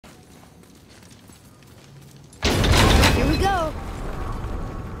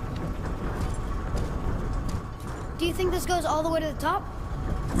Do you think this goes all the way to the top?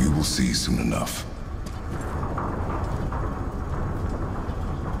 We will see soon enough.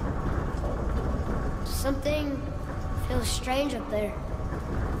 Something feels strange up there.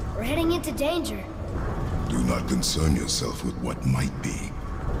 We're heading into danger. Do not concern yourself with what might be.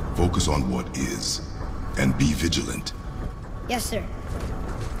 Focus on what is, and be vigilant. Yes, sir.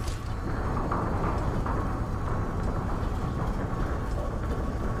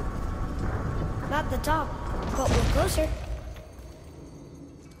 Not the top, but we're closer.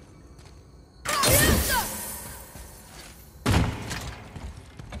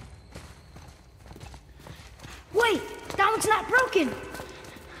 Wait! That one's not broken!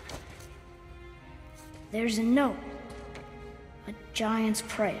 There's a note. A giant's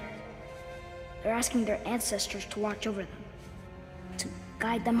prayer. They're asking their ancestors to watch over them. To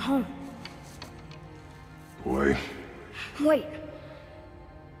guide them home. Boy. Wait.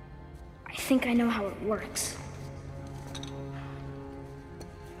 I think I know how it works.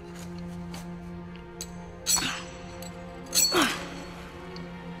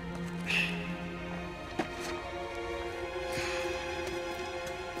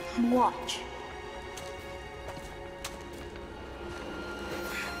 Watch.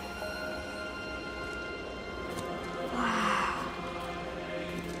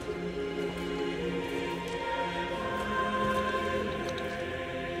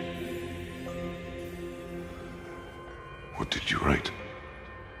 What did you write?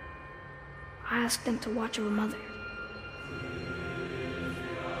 I asked them to watch over Mother.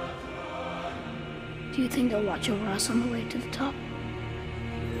 Do you think they'll watch over us on the way to the top?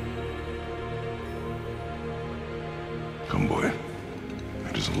 Come, boy.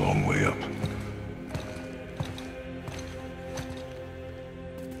 It is a long way up.